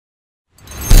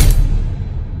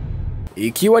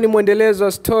Ikiwa ni mwendelezo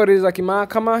wa stori za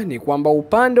kimahakama, ni kwamba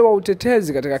upande wa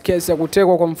utetezi katika kesi ya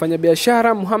kutekwa kwa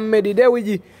mfanyabiashara Mohamed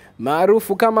Dewji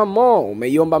maarufu kama Mo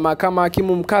umeiomba mahakama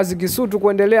hakimu mkazi Kisutu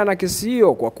kuendelea na kesi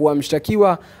hiyo kwa kuwa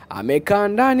mshtakiwa amekaa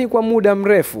ndani kwa muda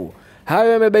mrefu.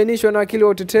 Hayo yamebainishwa na wakili wa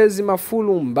utetezi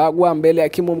Mafulu Mbagwa mbele ya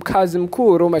hakimu mkazi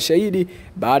mkuu Roma Shahidi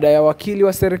baada ya wakili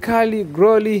wa serikali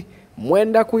Groli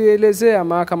Mwenda kuielezea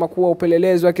mahakama kuwa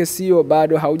upelelezi wa kesi hiyo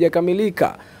bado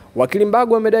haujakamilika. Wakili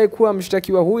Mbagwa amedai kuwa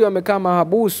mshtakiwa huyo amekaa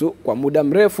mahabusu kwa muda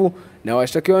mrefu na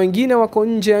washtakiwa wengine wako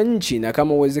nje ya nchi, na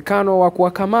kama uwezekano wa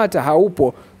kuwakamata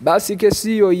haupo basi kesi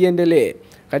hiyo iendelee.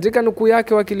 Katika nukuu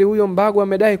yake, wakili huyo Mbagwa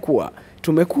amedai kuwa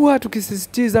tumekuwa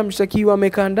tukisisitiza mshtakiwa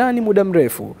amekaa ndani muda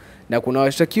mrefu na kuna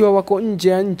washtakiwa wako nje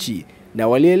ya nchi na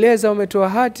walieleza wametoa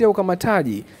hati ya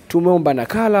ukamataji, tumeomba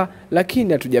nakala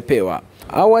lakini hatujapewa.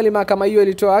 Awali mahakama hiyo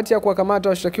ilitoa hati ya kuwakamata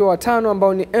washtakiwa watano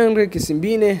ambao ni Henry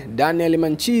Kisimbine, Daniel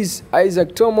Manchiz,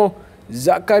 Isaac Tomo,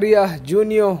 Zakaria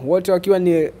Junior, wote wakiwa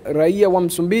ni raia wa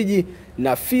Msumbiji,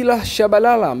 na Fila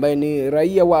Shabalala ambaye ni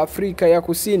raia wa Afrika ya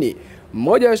Kusini.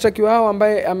 Mmoja wa washtakiwa hao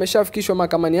ambaye ameshafikishwa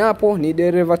mahakamani hapo ni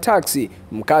dereva taxi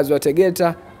mkazi wa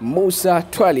Tegeta, Musa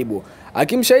Twalibu.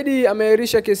 Hakimu Shahidi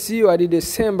ameahirisha kesi hiyo hadi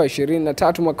Desemba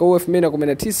 23 mwaka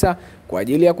 2019 kwa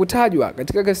ajili ya kutajwa.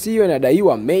 Katika kesi hiyo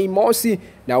inadaiwa Mei Mosi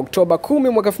na Oktoba 10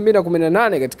 mwaka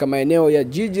 2018 katika maeneo ya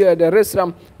jiji la Dar es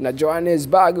Salaam na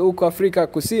Johannesburg huko Afrika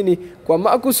Kusini. Kwa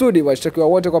makusudi washtakiwa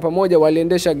wote kwa pamoja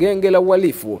waliendesha genge la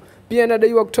uhalifu. Pia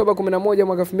inadaiwa Oktoba 11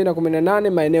 mwaka 2018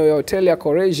 maeneo ya hoteli ya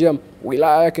Coregium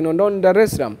wilaya ya Kinondoni Dar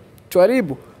es Salaam,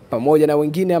 Twalibu pamoja na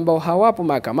wengine ambao hawapo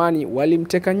mahakamani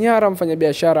walimteka nyara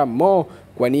mfanyabiashara Mo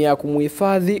kwa nia ya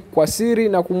kumuhifadhi kwa siri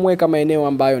na kumweka maeneo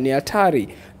ambayo ni hatari.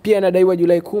 Pia inadaiwa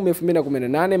Julai 10,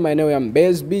 2018 maeneo ya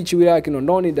Mbezi Beach wilaya ya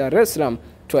Kinondoni Dar es Salaam,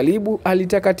 Twalibu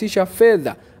alitakatisha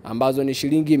fedha ambazo ni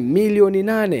shilingi milioni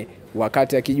 8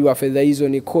 wakati akijua fedha hizo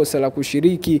ni kosa la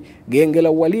kushiriki genge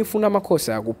la uhalifu na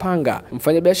makosa ya kupanga.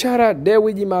 Mfanyabiashara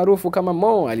Dewji maarufu kama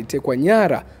Mo alitekwa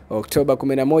nyara Oktoba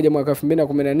 11 mwaka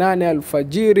 2018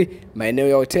 alfajiri maeneo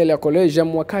ya hoteli ya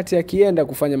Coregium wakati akienda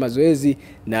kufanya mazoezi,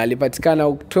 na alipatikana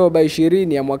Oktoba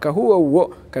 20 ya mwaka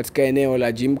huo katika eneo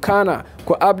la Gymkhana.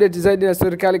 Kwa update zaidi na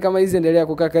serikali kama hizi, endelea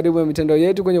kukaa karibu na mitandao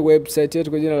yetu kwenye website yetu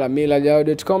kwa jina la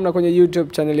millardayo.com na kwenye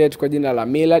YouTube channel yetu kwa jina la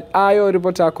Millard Ayo.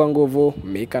 Ripota kwa nguvu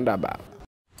Mikandaba.